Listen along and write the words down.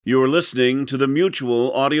You're listening to the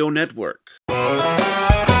Mutual Audio Network. The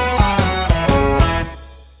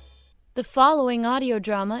following audio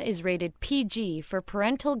drama is rated PG for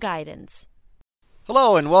parental guidance.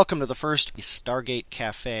 Hello and welcome to the first Stargate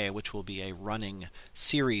Cafe, which will be a running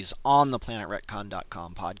series on the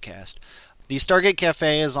PlanetRetcon.com podcast. The Stargate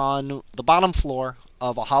Cafe is on the bottom floor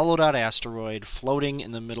of a hollowed-out asteroid floating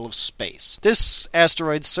in the middle of space. This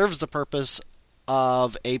asteroid serves the purpose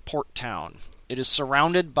of a port town. It is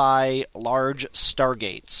surrounded by large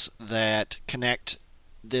stargates that connect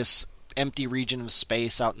this empty region of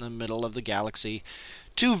space out in the middle of the galaxy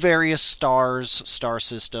to various stars, star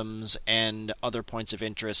systems, and other points of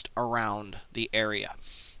interest around the area.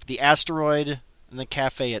 The asteroid and the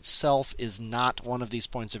cafe itself is not one of these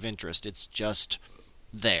points of interest. It's just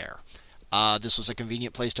there. This was a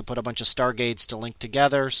convenient place to put a bunch of stargates to link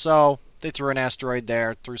together, so they threw an asteroid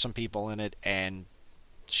there, threw some people in it, and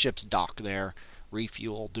ships dock there,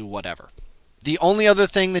 refuel, do whatever. The only other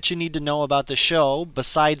thing that you need to know about the show,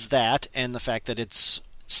 besides that, and the fact that it's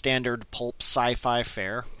standard pulp sci-fi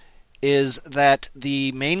fare, is that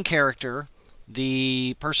the main character,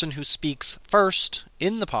 the person who speaks first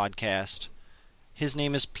in the podcast, his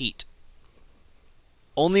name is Pete.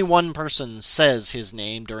 Only one person says his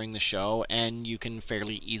name during the show, and you can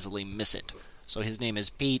fairly easily miss it. So his name is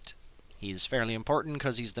Pete. He's fairly important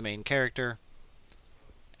because he's the main character.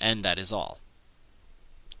 And that is all.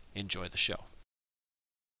 Enjoy the show.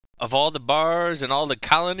 Of all the bars and all the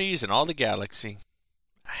colonies and all the galaxy,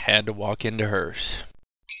 I had to walk into hers.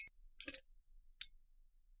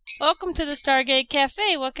 Welcome to the Stargate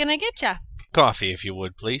Cafe. What can I get ya? Coffee, if you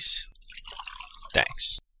would, please.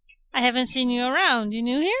 Thanks. I haven't seen you around. You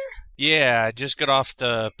new here? Yeah, I just got off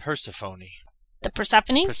the Persephone. The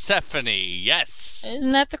Persephone? Persephone, yes.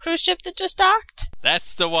 Isn't that the cruise ship that just docked?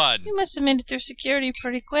 That's the one. You must have made it through security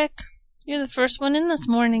pretty quick. You're the first one in this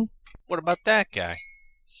morning. What about that guy?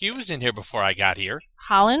 He was in here before I got here.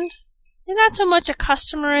 Holland? He's not so much a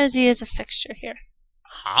customer as he is a fixture here.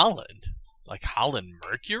 Holland? Like Holland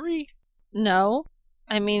Mercury? No.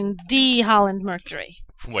 I mean the Holland Mercury.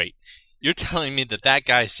 Wait, you're telling me that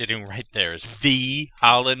guy sitting right there is the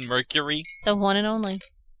Holland Mercury? The one and only.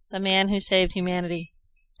 The man who saved humanity.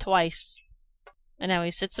 Twice. And now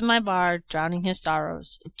he sits in my bar, drowning his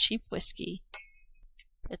sorrows in cheap whiskey.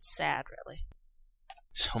 It's sad, really.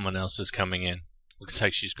 Someone else is coming in. Looks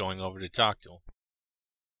like she's going over to talk to him.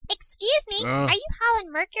 Excuse me, are you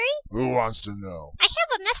Holland Mercury? Who wants to know? I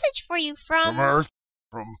have a message for you From Earth?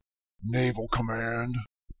 From Naval Command?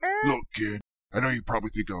 Er, Look, kid, I know you probably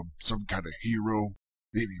think I'm some kind of hero.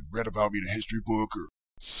 Maybe you read about me in a history book or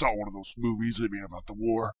saw one of those movies about the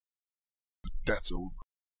war. But that's over.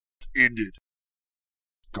 It's ended.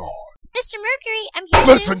 Gone. Mr. Mercury, I'm here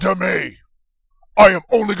Listen to me! I am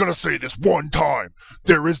only gonna say this one time.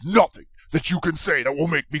 There is nothing that you can say that will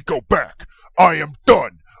make me go back. I am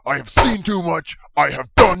done. I have seen too much, I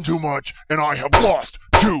have done too much, and I have lost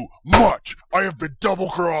too much. I have been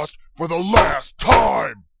double-crossed for the last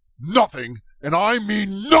time. Nothing, and I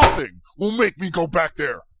mean nothing, will make me go back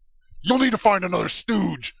there. You'll need to find another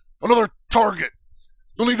stooge, another target.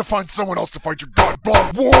 You'll need to find someone else to fight your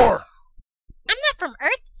god-blonde war. I'm not from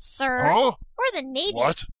Earth, sir. Huh? Or the Navy.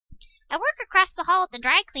 What? I work across the hall at the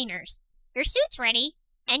dry cleaners. Your suit's ready,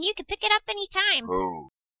 and you can pick it up any time. Oh.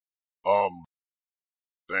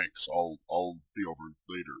 Thanks. I'll be over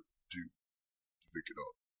later to pick it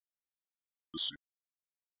up. The suit.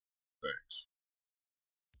 Thanks.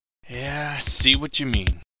 Yeah, I see what you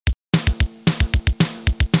mean.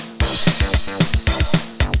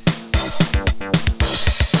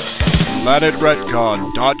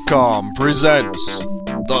 PlanetRetcon.com presents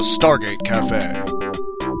The Stargate Cafe.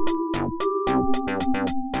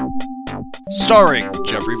 Starring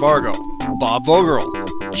Jeffrey Vargo, Bob Vogel,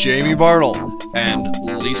 Jamie Bartle, and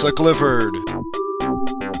Lisa Clifford.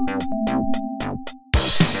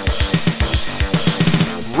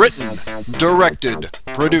 Written, directed,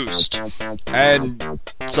 produced, and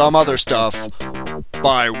some other stuff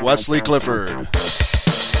by Wesley Clifford.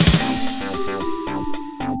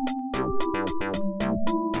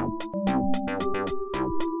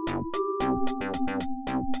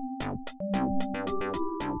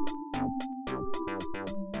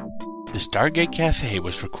 The Stargate Cafe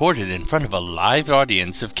was recorded in front of a live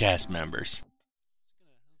audience of cast members.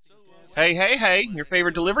 Hey, your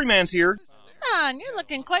favorite delivery man's here. Ron, you're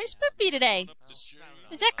looking quite spiffy today.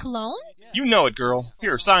 Is that cologne? You know it, girl.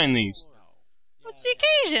 Here, sign these. What's the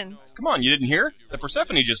occasion? Come on, you didn't hear? The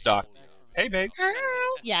Persephone just docked. Hey, babe.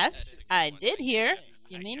 Hi. Yes, I did hear.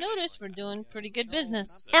 You may notice we're doing pretty good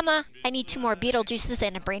business. Emma, I need 2 more Beetlejuices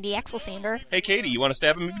and a Brandy Axel Sander. Hey, Katie, you want to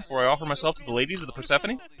stab at me before I offer myself to the ladies of the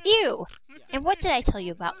Persephone? Ew! And what did I tell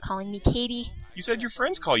you about calling me Katie? You said your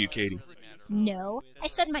friends call you Katie. No, I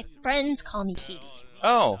said my friends call me Katie.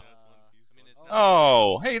 Oh.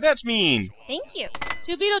 Oh, hey, that's mean. Thank you.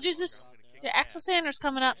 2 Beetlejuices. Your Axel Sander's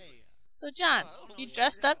coming up. So, John, you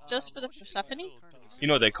dressed up just for the Persephone? You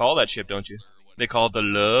know what they call that ship, don't you? They call it the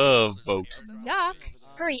Love Boat. Yuck.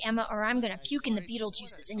 Hurry, Emma, or I'm gonna puke in the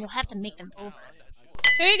Beetlejuices and you'll have to make them over.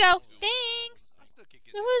 Here you go. Thanks!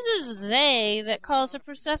 So who's this they that calls the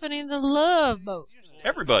Persephone the Love Boat?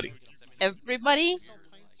 Everybody. Everybody?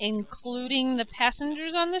 Including the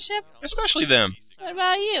passengers on the ship? Especially them. What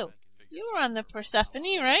about you? You were on the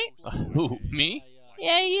Persephone, right? Who, me?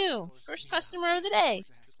 Yeah, you. First customer of the day.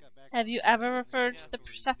 Have you ever referred to the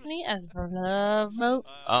Persephone as the Love Boat?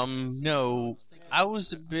 No. I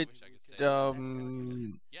was a bit,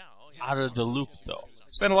 out of the loop, though.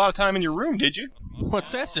 Spent a lot of time in your room, did you?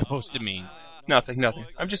 What's that supposed to mean? Nothing.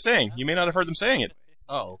 I'm just saying. You may not have heard them saying it.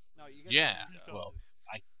 Oh, yeah. Well,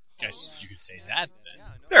 I guess you could say that, then.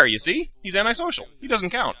 There, you see? He's antisocial. He doesn't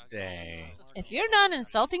count. Dang. If you're done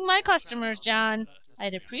insulting my customers, John,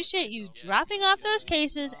 I'd appreciate you dropping off those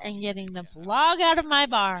cases and getting the blog out of my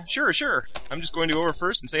bar. Sure. I'm just going to go over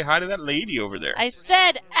first and say hi to that lady over there. I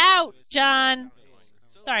said out, John.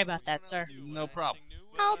 Sorry about that, sir. No problem.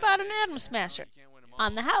 How about an atom smasher?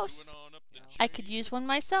 On the house. I could use one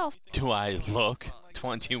myself. Do I look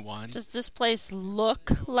 21? Does this place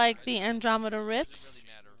look like the Andromeda Ritz?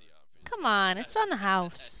 Come on, it's on the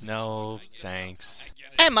house. No, thanks.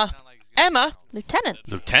 Emma!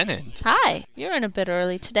 Lieutenant. Hi, you're in a bit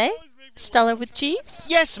early today. Stella with cheese?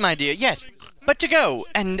 Yes, my dear, yes. But to go,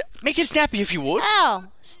 and make it snappy if you would.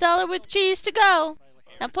 Al, Stella with cheese to go.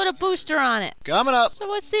 Now put a booster on it. Coming up. So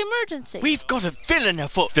what's the emergency? We've got a villain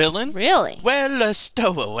afoot. Villain? Really? Well, a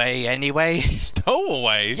stowaway, anyway.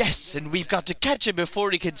 Stowaway? Yes, and we've got to catch him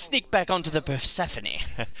before he can sneak back onto the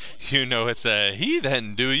Persephone. You know it's a he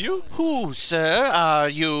then, do you? Who, sir, are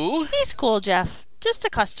you? He's cool, Jeff. Just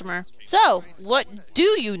a customer. So, what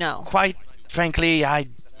do you know? Quite frankly, I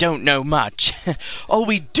don't know much. All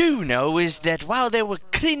we do know is that while they were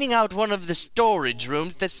cleaning out one of the storage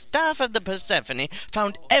rooms, the staff of the Persephone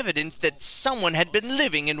found evidence that someone had been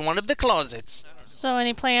living in one of the closets. So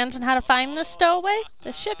any plans on how to find the stowaway?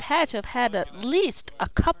 The ship had to have had at least a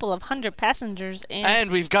couple of 100 passengers And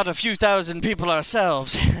we've got a few thousand people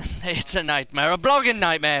ourselves. It's a nightmare, a blogging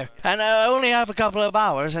nightmare. And I only have a couple of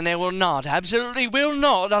hours, and they will not, absolutely will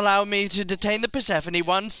not, allow me to detain the Persephone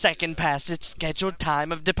 1 second past its scheduled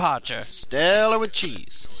time of departure. Stella with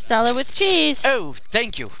cheese. Stella with cheese. Oh,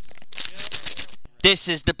 thank you. This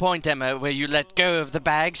is the point, Emma, where you let go of the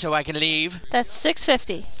bag so I can leave. That's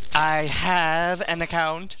 $6.50. I have an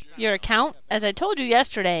account. Your account, as I told you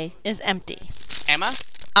yesterday, is empty. Emma,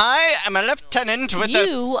 I am a lieutenant with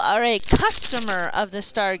You are a customer of the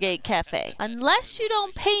Stargate Cafe, unless you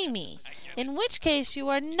don't pay me. In which case, you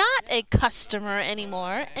are not a customer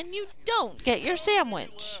anymore, and you don't get your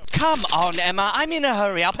sandwich. Come on, Emma, I'm in a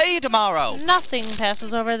hurry. I'll pay you tomorrow. Nothing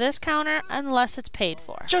passes over this counter unless it's paid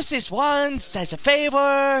for. Just this once, as a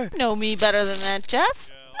favor. Know me better than that,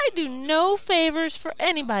 Jeff. I do no favors for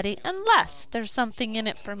anybody unless there's something in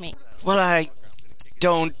it for me. Well, I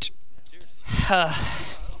don't...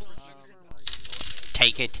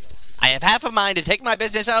 take it. I have half a mind to take my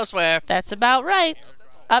business elsewhere. That's about right.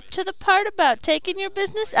 Up to the part about taking your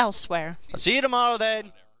business elsewhere. I'll see you tomorrow,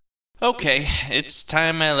 then. Okay, it's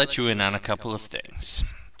time I let you in on a couple of things.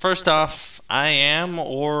 First off, I am,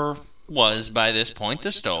 or was by this point,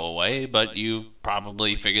 the stowaway, but you've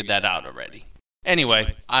probably figured that out already.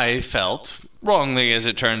 Anyway, I felt, wrongly as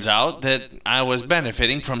it turns out, that I was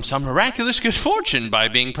benefiting from some miraculous good fortune by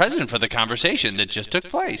being present for the conversation that just took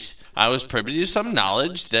place. I was privy to some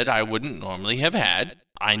knowledge that I wouldn't normally have had.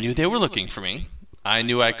 I knew they were looking for me. I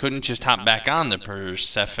knew I couldn't just hop back on the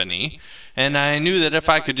Persephone, and I knew that if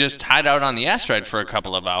I could just hide out on the asteroid for a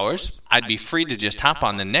couple of hours, I'd be free to just hop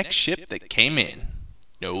on the next ship that came in.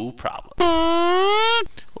 No problem.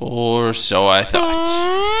 Or so I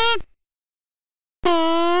thought.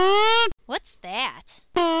 What's that?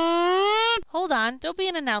 Hold on, there'll be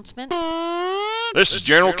an announcement. This is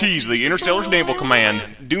General Keyes of the Interstellar Naval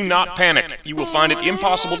Command. Do not panic. You will find it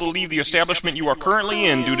impossible to leave the establishment you are currently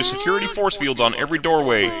in due to security force fields on every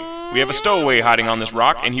doorway. We have a stowaway hiding on this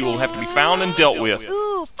rock, and he will have to be found and dealt with.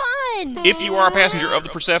 Ooh, fun! If you are a passenger of the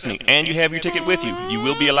Persephone and you have your ticket with you, you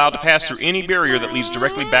will be allowed to pass through any barrier that leads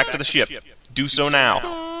directly back to the ship. Do so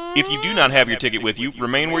now. If you do not have your ticket with you,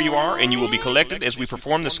 remain where you are, and you will be collected as we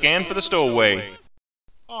perform the scan for the stowaway.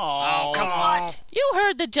 Oh, come on. You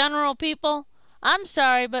heard the general, people. I'm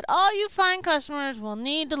sorry, but all you fine customers will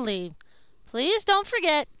need to leave. Please don't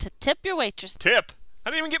forget to tip your waitress. Tip? I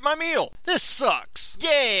didn't even get my meal. This sucks.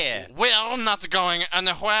 Yeah, well, not going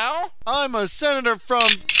anywhere. I'm a senator from...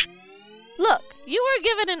 Look, you were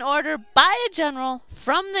given an order by a general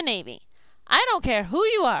from the Navy. I don't care who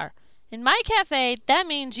you are. In my cafe, that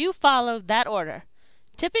means you followed that order.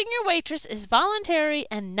 Tipping your waitress is voluntary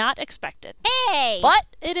and not expected. Hey! But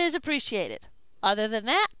it is appreciated. Other than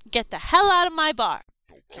that, get the hell out of my bar.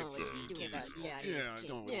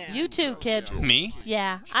 You too, kid. Me?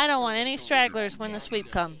 Yeah, I don't want any stragglers when the sweep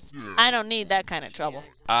comes. I don't need that kind of trouble.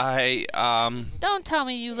 Don't tell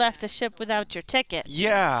me you left the ship without your ticket.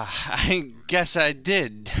 Yeah, I guess I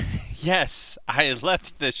did. Yes, I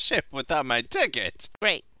left the ship without my ticket.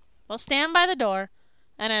 Great. Well, stand by the door,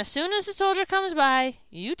 and as soon as the soldier comes by,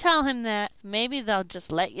 you tell him that. Maybe they'll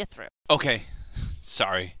just let you through. Okay,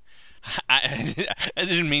 sorry. I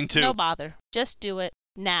didn't mean to. No bother. Just do it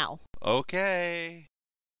now. Okay.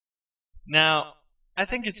 Now, I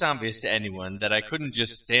think it's obvious to anyone that I couldn't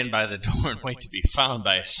just stand by the door and wait to be found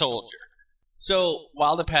by a soldier. So,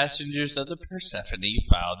 while the passengers of the Persephone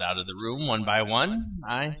filed out of the room one by one,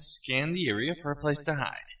 I scanned the area for a place to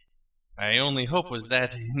hide. My only hope was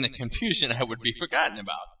that, in the confusion, I would be forgotten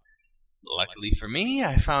about. Luckily for me,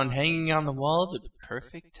 I found hanging on the wall the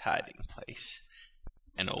perfect hiding place.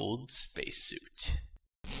 An old spacesuit.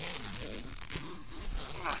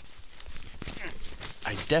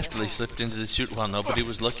 I deftly slipped into the suit while nobody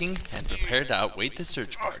was looking and prepared to outwait the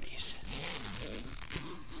search parties.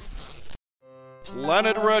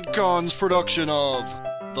 Planet Retcon's production of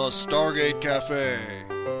The Stargate Cafe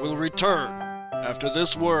will return after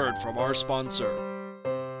this word from our sponsor.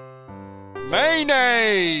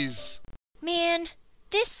 Mayonnaise! Man,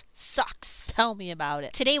 this sucks. Tell me about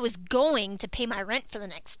it. Today was going to pay my rent for the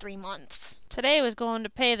next 3 months. Today was going to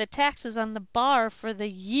pay the taxes on the bar for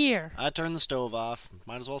the year. I turned the stove off.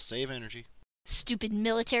 Might as well save energy. Stupid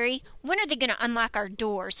military. When are they going to unlock our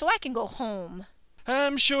door so I can go home?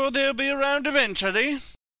 I'm sure they'll be around eventually.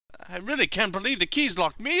 I really can't believe the keys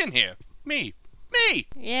locked me in here. Me!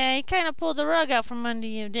 Yeah, he kind of pulled the rug out from under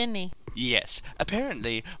you, didn't he? Yes,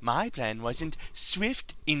 apparently my plan wasn't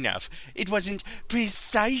swift enough. It wasn't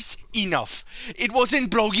precise enough. It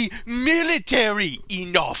wasn't bloggy military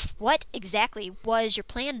enough. What exactly was your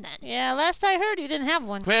plan then? Yeah, last I heard you didn't have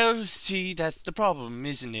one. Well, see, that's the problem,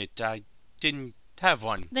 isn't it? I didn't have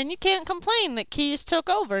one. Then you can't complain that Keys took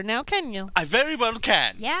over, now can you? I very well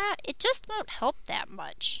can. Yeah, it just won't help that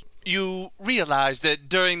much. You realize that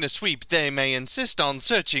during the sweep they may insist on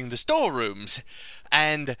searching the storerooms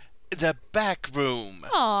and the back room.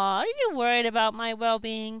 Aw, are you worried about my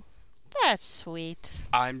well-being? That's sweet.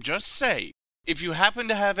 I'm just saying, if you happen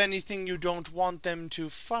to have anything you don't want them to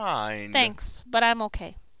find... Thanks, but I'm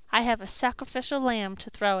okay. I have a sacrificial lamb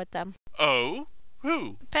to throw at them. Oh?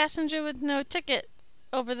 Who? A passenger with no ticket.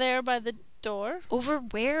 Over there by the door. Over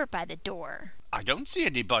where by the door? I don't see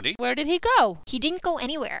anybody. Where did he go? He didn't go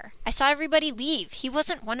anywhere. I saw everybody leave. He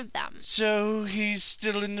wasn't one of them. So he's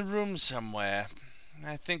still in the room somewhere.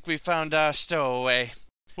 I think we found our stowaway.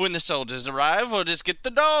 When the soldiers arrive, we'll just get the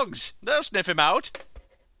dogs. They'll sniff him out.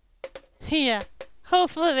 Yeah.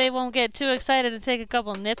 Hopefully they won't get too excited to take a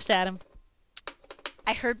couple nips at him.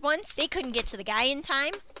 I heard once they couldn't get to the guy in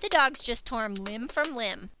time. The dogs just tore him limb from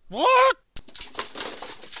limb. What?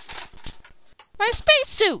 My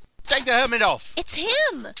spacesuit! Take the helmet off. It's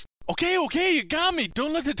him! Okay, you got me.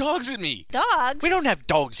 Don't let the dogs at me. Dogs? We don't have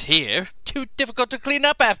dogs here. Too difficult to clean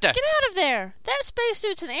up after. Get out of there! That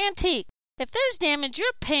spacesuit's an antique. If there's damage, you're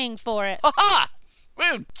paying for it. Ha!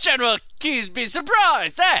 Will General Keys be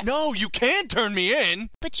surprised, eh? No, you can't turn me in.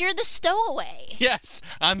 But you're the stowaway. Yes,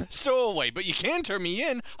 I'm a stowaway, but you can't turn me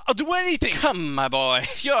in. I'll do anything. Come, my boy.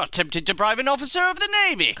 You're attempting to bribe an officer of the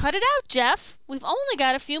Navy. Cut it out, Jeff. We've only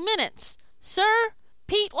got a few minutes. Sir?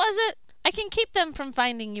 Pete, was it? I can keep them from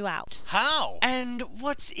finding you out. How? And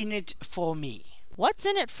what's in it for me? What's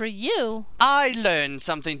in it for you? I learned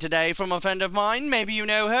something today from a friend of mine. Maybe you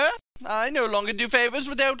know her. I no longer do favors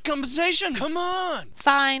without compensation. Come on.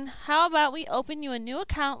 Fine. How about we open you a new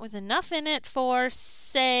account with enough in it for,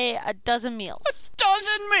 say, a dozen meals? A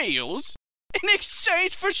dozen meals? In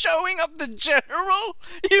exchange for showing up the general?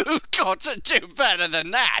 You've got to do better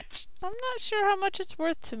than that. I'm not sure how much it's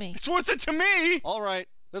worth to me. It's worth it to me. All right,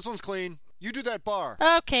 this one's clean. You do that bar.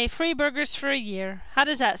 Okay, free burgers for a year. How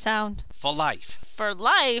does that sound? For life. For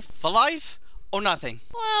life? For life or nothing?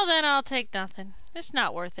 Well, then I'll take nothing. It's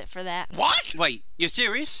not worth it for that. What? Wait, you're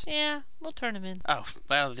serious? Yeah, we'll turn him in. Oh,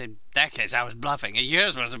 well, in that case, I was bluffing. A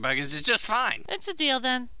year's worth of burgers is just fine. It's a deal,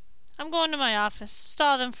 then. I'm going to my office.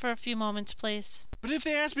 Stall them for a few moments, please. But if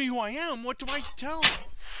they ask me who I am, what do I tell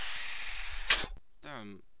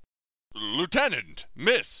them? Lieutenant,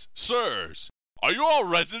 Miss, Sirs, are you all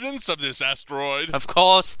residents of this asteroid? Of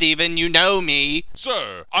course, Stephen, you know me.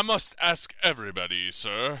 Sir, I must ask everybody,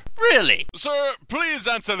 sir. Really? Sir, please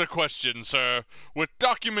answer the question, sir, with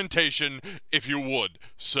documentation, if you would,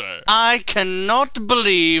 sir. I cannot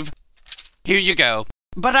believe... Here you go.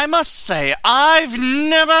 But I must say, I've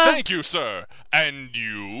never... Thank you, sir. And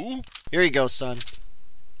you? Here you go, son.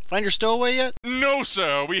 Find your stowaway yet? No,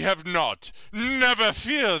 sir, we have not. Never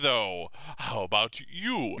fear, though. How about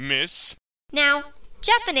you, miss? Now,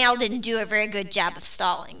 Jeff and Al didn't do a very good job of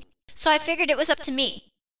stalling, so I figured it was up to me.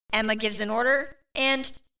 Emma gives an order,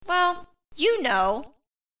 and, well, you know.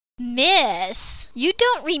 Miss, you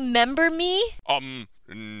don't remember me?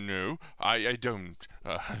 No, I don't,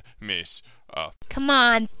 miss. Come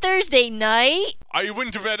on, Thursday night. I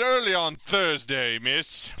went to bed early on Thursday,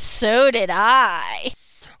 miss. So did I.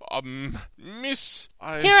 Miss,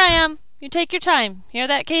 Here I am. You take your time. Hear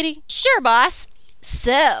that, Katie? Sure, boss.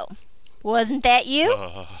 So, wasn't that you?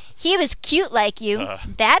 He was cute like you,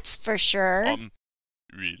 that's for sure.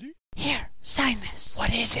 Really? Here, sign this.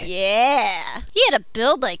 What is it? Yeah. He had a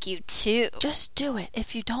build like you, too. Just do it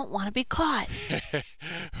if you don't want to be caught.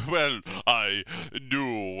 Well, I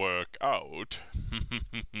do work out.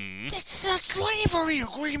 It's a slavery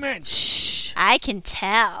agreement. Shh. I can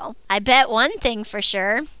tell. I bet one thing for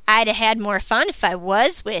sure. I'd have had more fun if I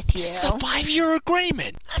was with you. It's a 5-year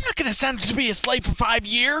agreement. I'm not going to send to be a slave for 5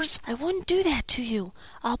 years. I wouldn't do that to you.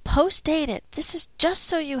 I'll post-date it. This is just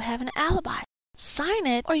so you have an alibi. Sign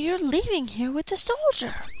it, or you're leaving here with the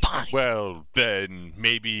soldier. Fine. Well, then,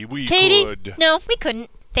 maybe we Katie? could... No, we couldn't.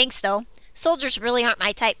 Thanks, though. Soldiers really aren't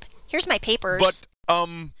my type. Here's my papers. But,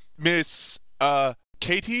 Miss,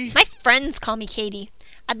 Katie? My friends call me Katie.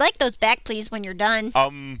 I'd like those back, please, when you're done.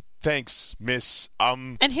 Thanks, Miss,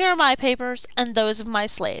 And here are my papers, and those of my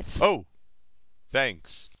slave. Oh,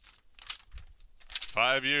 thanks.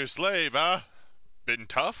 5-year slave, huh? Been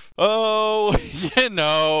tough? Oh, you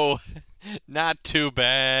know, not too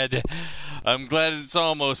bad. I'm glad it's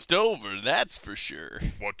almost over, that's for sure.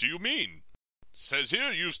 What do you mean? Says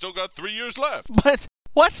here you still got 3 years left. But,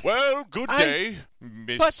 what? Well, good day,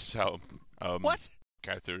 Miss, What?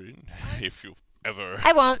 Catherine, if you ever...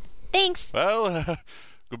 I won't. Thanks. Well,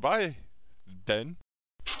 goodbye, then.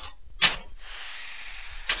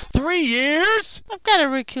 3 years? I've got to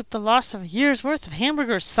recoup the loss of a year's worth of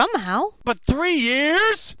hamburgers somehow. But 3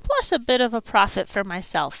 years? Plus a bit of a profit for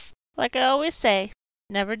myself. Like I always say,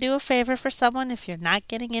 never do a favor for someone if you're not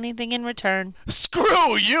getting anything in return.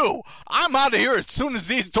 Screw you! I'm out of here as soon as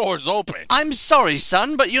these doors open. I'm sorry,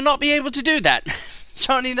 son, but you'll not be able to do that.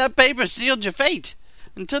 Signing that paper sealed your fate.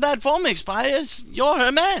 Until that form expires, you're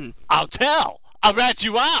her man. I'll tell. I'll rat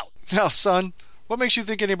you out. Now, son, what makes you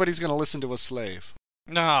think anybody's going to listen to a slave?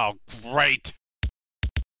 Oh, great.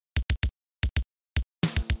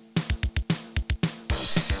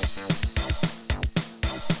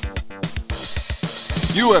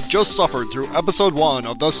 You have just suffered through episode 1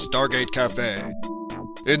 of the Stargate Cafe.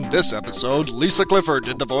 In this episode, Lisa Clifford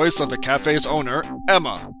did the voice of the cafe's owner,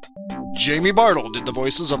 Emma. Jamie Bartle did the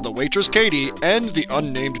voices of the waitress Katie and the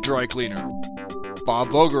unnamed dry cleaner. Bob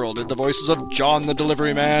Vogerl did the voices of John the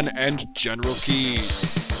Delivery Man and General Keys.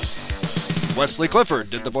 Wesley Clifford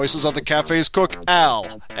did the voices of the cafe's cook,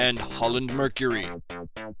 Al, and Holland Mercury.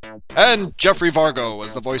 And Jeffrey Vargo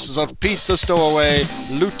was the voices of Pete the Stowaway,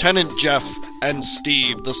 Lieutenant Jeff, and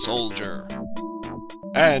Steve the Soldier.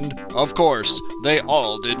 And, of course, they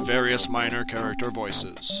all did various minor character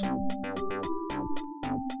voices.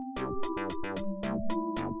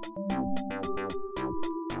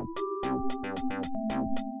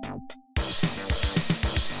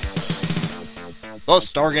 The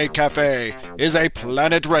Stargate Cafe is a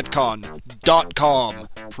PlanetRedcon.com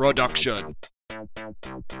production.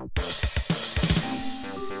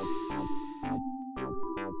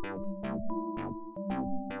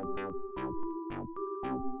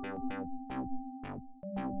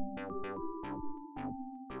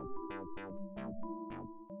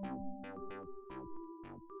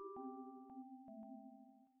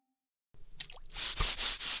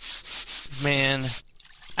 Man,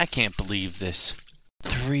 I can't believe this.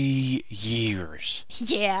 3 years.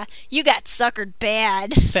 Yeah, you got suckered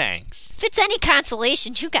bad. Thanks. If it's any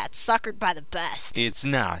consolation, you got suckered by the best. It's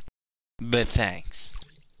not, but thanks.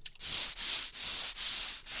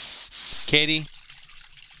 Katie,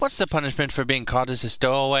 what's the punishment for being caught as a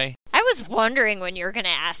stowaway? I was wondering when you were going to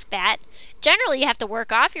ask that. Generally, you have to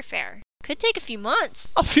work off your fare. Could take a few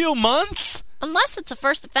months. A few months? Unless it's a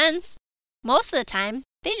first offense. Most of the time,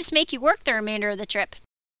 They just make you work the remainder of the trip.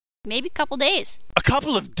 Maybe a couple days. A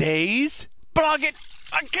couple of days? Bloggit!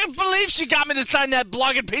 I can't believe she got me to sign that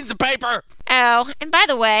blogging piece of paper! Oh, and by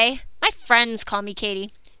the way, my friends call me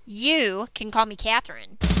Katie. You can call me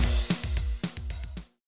Catherine.